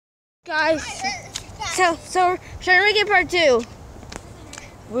Guys, so we're making part 2.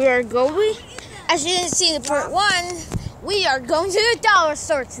 We are going, as you didn't see the part 1, we are going to the dollar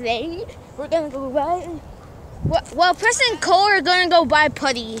store today. We're gonna go buy, well, Preston and Cole are gonna go buy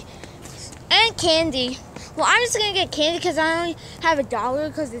putty and candy. Well, I'm just gonna get candy because I only have $1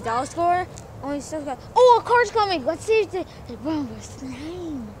 because the dollar store only stuff got. Oh, a car's coming. Let's see if the Broncos.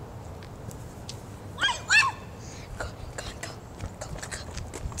 Nine.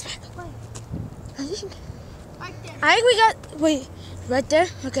 I think we got, wait, right there?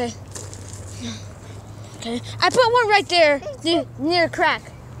 Okay. Okay. I put one right there, near a crack.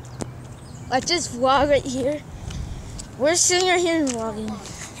 Like this vlog right here. We're sitting right here and vlogging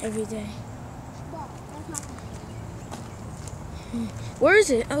every day. Where is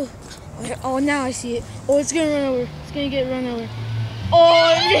it? Oh, now I see it. Oh, it's gonna run over. It's gonna get run over.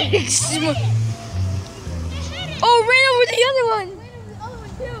 Oh, oh, ran over the other one.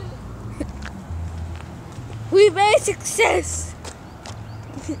 We made success.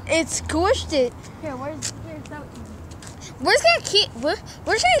 It squished it. Here, where's that? We're just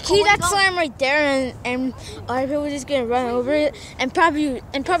gonna keep that slime right there, and other people are just gonna run over it, and probably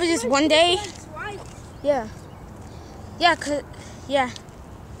just one day. Yeah. Yeah, yeah.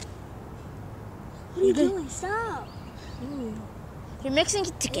 What are you doing? Stop. You're mixing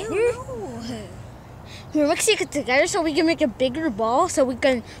it together. We're mixing it together so we can make a bigger ball, so we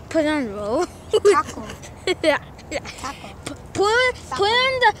can put it on a roll. Taco. Yeah. Taco. Put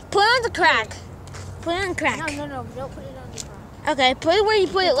on the crack. Put it on the crack. No, don't put it on the crack. Okay, put it where you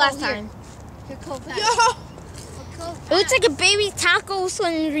put it last time. Here, Cole, back. It looks like a baby taco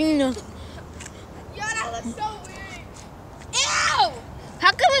sandrina. Yo, that looks so weird. Ew!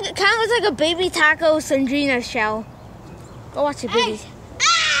 How come it kind of looks like a baby taco sandrina shell? Go watch it, baby.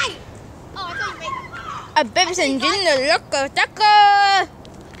 Hey! Oh, I thought you made A baby sandrina, loco.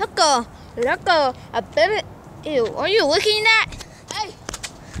 A baby. Ew, are you looking at? Hey!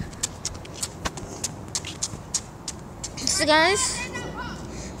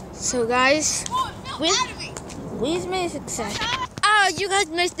 So guys, we made a success. Oh, you guys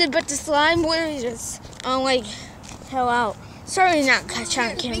missed it, but the slime was just like hell out. Sorry, not catch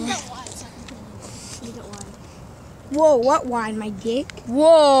on camera. Whoa, what wine, my dick?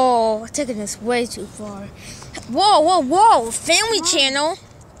 Whoa, taking this way too far. Whoa, family channel.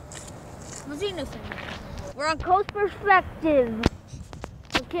 What's your new family? We're on Cole's perspective.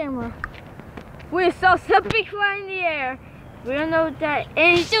 The camera. We saw something fly in the air. We don't know what that.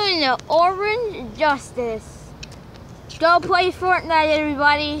 And he's doing the orange justice. Go play Fortnite,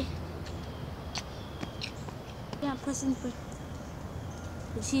 everybody. Yeah, Preston.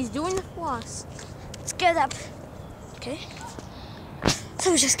 He's doing the floss. Let's get up. Okay.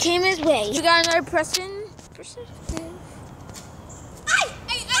 So we just came his way. We got another Preston perspective.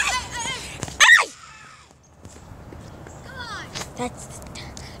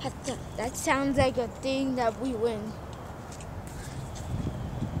 That sounds like a thing that we win.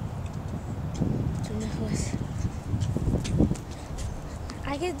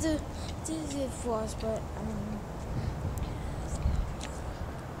 I get to do the floss, but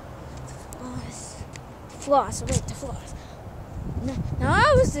floss. Wait, the floss. No,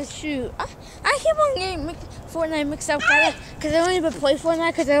 that was the shoe. I keep on getting Fortnite mixed up because I don't even play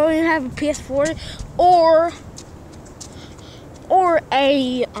Fortnite because I don't even have a PS4 or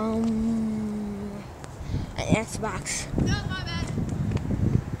a an Xbox. No, my bad.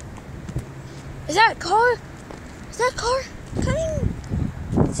 Is that a car? Is that a car coming?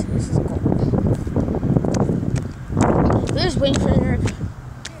 This is cool. We're just waiting for the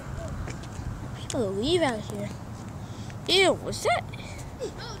people to leave out here. Ew, what's that? No,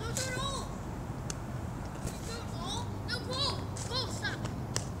 don't do it all. No, Cole, stop.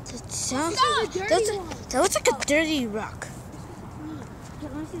 That looks like a dirty rock.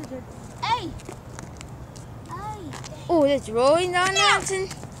 Let me see the dirt. Hey! Oh, it's rolling down the mountain.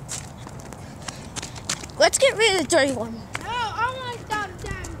 Let's get rid of the dirty one. No, I want to stop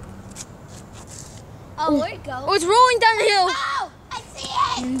down. Oh, where'd it go? Oh, it's rolling down the hill. Oh, I see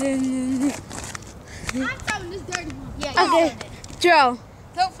it! I'm stopping this dirty one. Yeah, okay, Joe.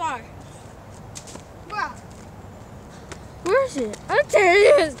 So far. Bro. Where is it? Oh, there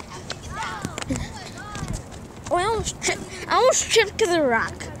it is. Oh, I almost tripped to the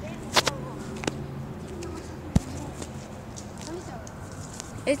rock.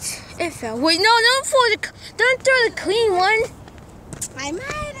 It fell. Wait, no, don't throw the clean one. I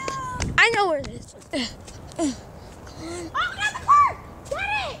might have. I know where it is. Come on. Oh, we got the car! Get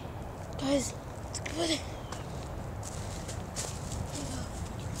it! Guys, let's put it.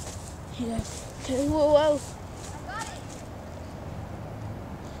 Here you go. Okay, whoa. I got it.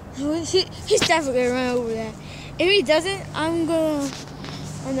 He's definitely gonna run over that. If he doesn't, I'm gonna.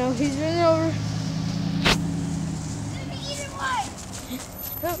 I know he's running over.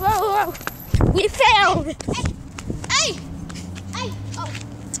 Whoa. We failed. Hey. Oh.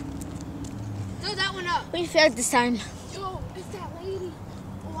 Throw that one up. We failed this time. Yo, it's that lady.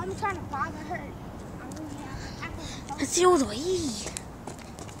 Oh, I'm trying to bother her. It's the old lady.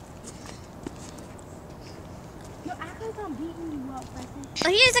 Yo, act like I'm beating you up, Preston. Oh,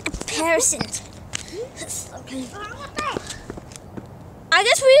 he's like a parasite. Okay. I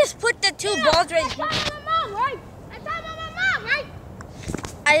guess we just put the two balls right here. That's my mom, right?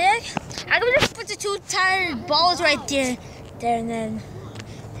 I can just put the two tired balls right there, and then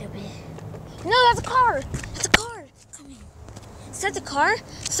there'll be. No, that's a car. That's a car. Come in. Is that the car?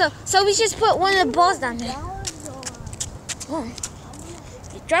 So we just put one of the balls down there. Oh.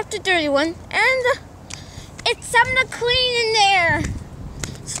 We dropped the dirty one, and it's something to clean in there.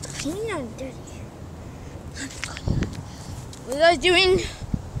 It's clean and dirty. What are you guys doing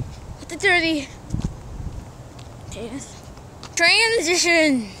with the dirty? Yes.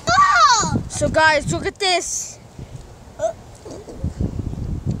 Transition. Oh! So guys, look at this.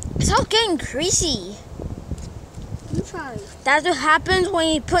 It's all getting greasy. You try. That's what happens when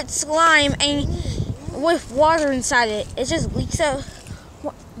you put slime and with water inside it. It just leaks out.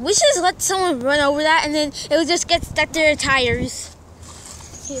 We should just let someone run over that, and then it will just get stuck to their tires.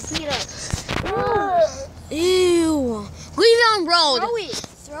 Here, beat up. Ew. Leave it on road. Throw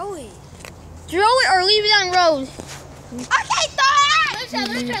it. Throw it or leave it on road. Okay, throw it.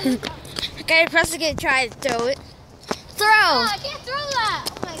 Let's try. Okay, Preston's gonna try to throw it. Throw. Oh, I can't throw that.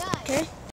 Oh my god. Okay.